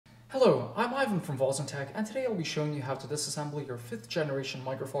Hello, I'm Ivan from Tech, and today I'll be showing you how to disassemble your 5th generation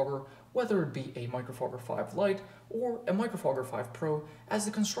MicroFogger, whether it be a MicroFogger 5 Lite or a MicroFogger 5 Pro, as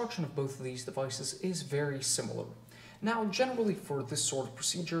the construction of both of these devices is very similar. Now, generally for this sort of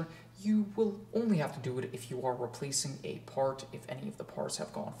procedure, you will only have to do it if you are replacing a part, if any of the parts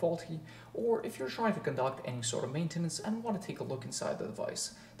have gone faulty, or if you're trying to conduct any sort of maintenance and want to take a look inside the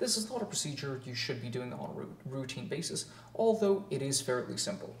device. This is not a procedure you should be doing on a routine basis, although it is fairly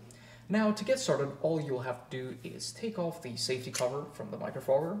simple. Now, to get started, all you'll have to do is take off the safety cover from the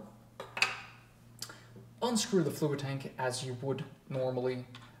MicroFogger, unscrew the fluid tank as you would normally,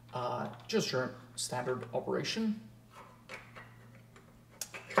 just your standard operation.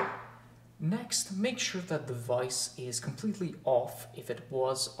 Next, make sure that the device is completely off if it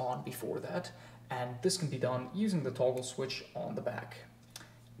was on before that, and this can be done using the toggle switch on the back.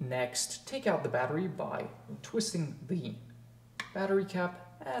 Next, take out the battery by twisting the battery cap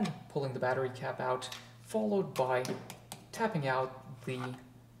and pulling the battery cap out, followed by tapping out the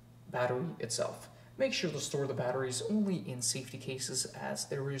battery itself. Make sure to store the batteries only in safety cases, as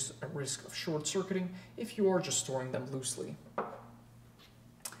there is a risk of short-circuiting if you are just storing them loosely.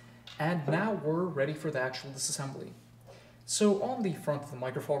 And now we're ready for the actual disassembly. So on the front of the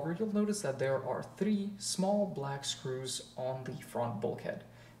MicroFogger, you'll notice that there are 3 small black screws on the front bulkhead.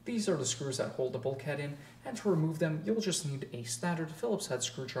 These are the screws that hold the bulkhead in, and to remove them, you'll just need a standard Phillips head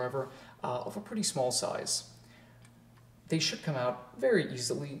screwdriver of a pretty small size. They should come out very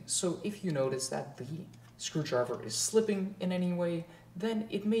easily, so if you notice that the screwdriver is slipping in any way, then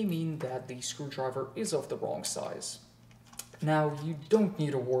it may mean that the screwdriver is of the wrong size. Now, you don't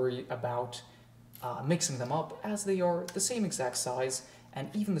need to worry about mixing them up, as they are the same exact size,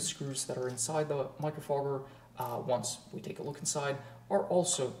 and even the screws that are inside the MicroFogger, once we take a look inside, are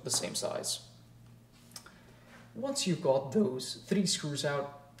also the same size. Once you've got those 3 screws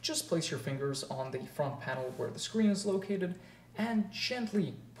out, just place your fingers on the front panel where the screen is located and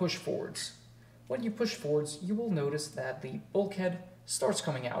gently push forwards. When you push forwards, you will notice that the bulkhead starts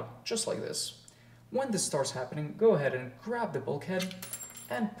coming out just like this. When this starts happening, go ahead and grab the bulkhead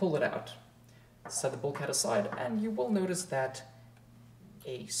and pull it out. Set the bulkhead aside, and you will notice that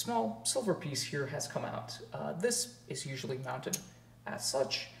a small silver piece here has come out. This is usually mounted as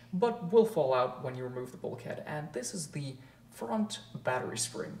such, but will fall out when you remove the bulkhead, and this is the front battery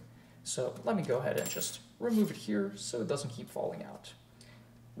spring. So let me go ahead and just remove it here so it doesn't keep falling out.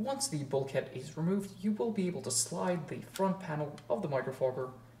 Once the bulkhead is removed, you will be able to slide the front panel of the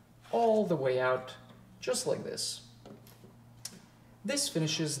MicroFogger all the way out, just like this. This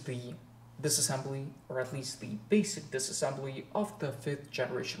finishes the disassembly, or at least the basic disassembly of the 5th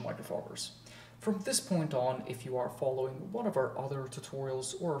generation MicroFoggers. From this point on, if you are following one of our other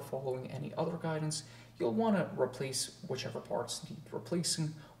tutorials or following any other guidance, you'll want to replace whichever parts need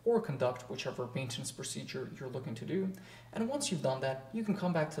replacing or conduct whichever maintenance procedure you're looking to do. And once you've done that, you can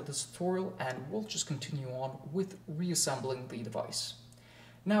come back to this tutorial and we'll just continue on with reassembling the device.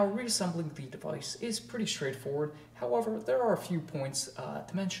 Now, reassembling the device is pretty straightforward. However, there are a few points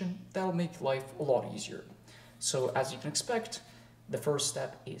to mention that'll make life a lot easier. So, as you can expect, the first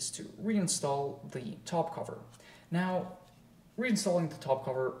step is to reinstall the top cover. Now, reinstalling the top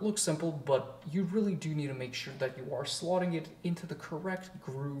cover looks simple, but you really do need to make sure that you are slotting it into the correct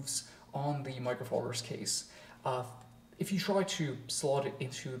grooves on the MicroFogger's case. If you try to slot it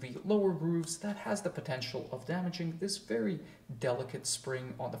into the lower grooves, that has the potential of damaging this very delicate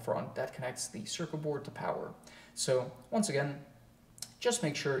spring on the front that connects the circuit board to power. So once again, just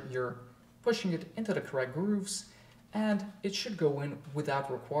make sure you're pushing it into the correct grooves, and it should go in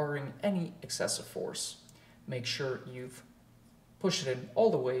without requiring any excessive force. Make sure you've pushed it in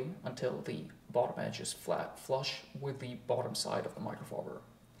all the way until the bottom edge is flat, flush with the bottom side of the MicroFogger.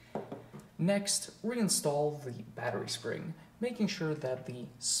 Next, reinstall the battery spring, making sure that the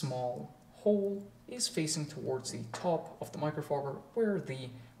small hole is facing towards the top of the MicroFogger where the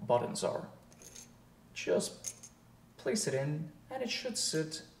buttons are. Just place it in, and it should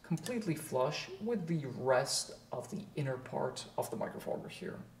sit completely flush with the rest of the inner part of the MicroFogger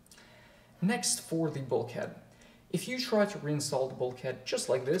here. Next, for the bulkhead. If you try to reinstall the bulkhead just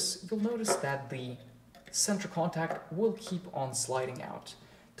like this, you'll notice that the center contact will keep on sliding out.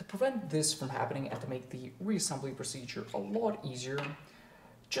 To prevent this from happening and to make the reassembly procedure a lot easier,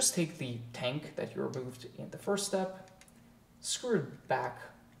 just take the tank that you removed in the first step, screw it back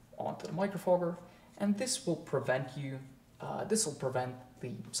onto the MicroFogger, and this will prevent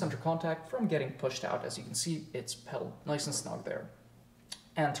the center contact from getting pushed out. As you can see, it's held nice and snug there.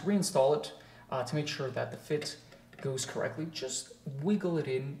 And to reinstall it, to make sure that the fit goes correctly, just wiggle it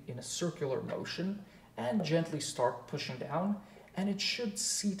in a circular motion and gently start pushing down, and it should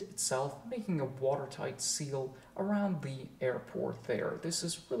seat itself, making a watertight seal around the air port there. This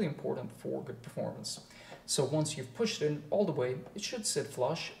is really important for good performance. So once you've pushed it in all the way, it should sit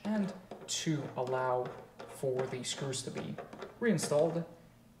flush, and to allow for the screws to be reinstalled,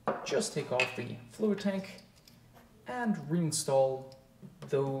 just take off the fluid tank and reinstall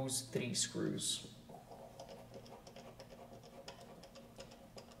those 3 screws.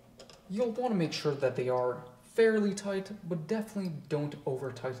 You'll want to make sure that they are fairly tight, but definitely don't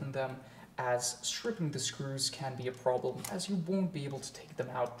over tighten them, as stripping the screws can be a problem, as you won't be able to take them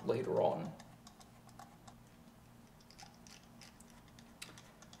out later on.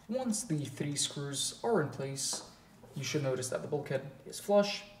 Once the 3 screws are in place, you should notice that the bulkhead is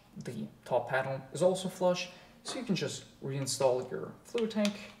flush, the top panel is also flush, so you can just reinstall your fluid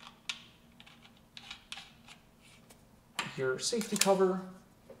tank, your safety cover,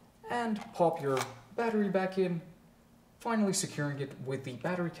 and pop your battery back in, finally securing it with the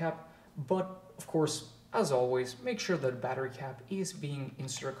battery cap. But of course, as always, make sure that the battery cap is being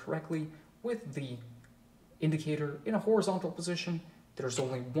inserted correctly with the indicator in a horizontal position. There's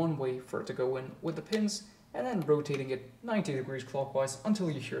only one way for it to go in with the pins, and then rotating it 90 degrees clockwise until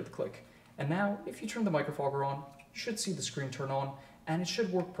you hear the click. And now, if you turn the MicroFogger on, you should see the screen turn on, and it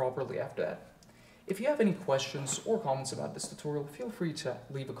should work properly after that. If you have any questions or comments about this tutorial, feel free to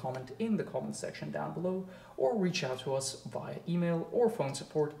leave a comment in the comment section down below, or reach out to us via email or phone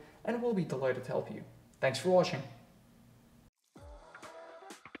support, and we'll be delighted to help you. Thanks for watching.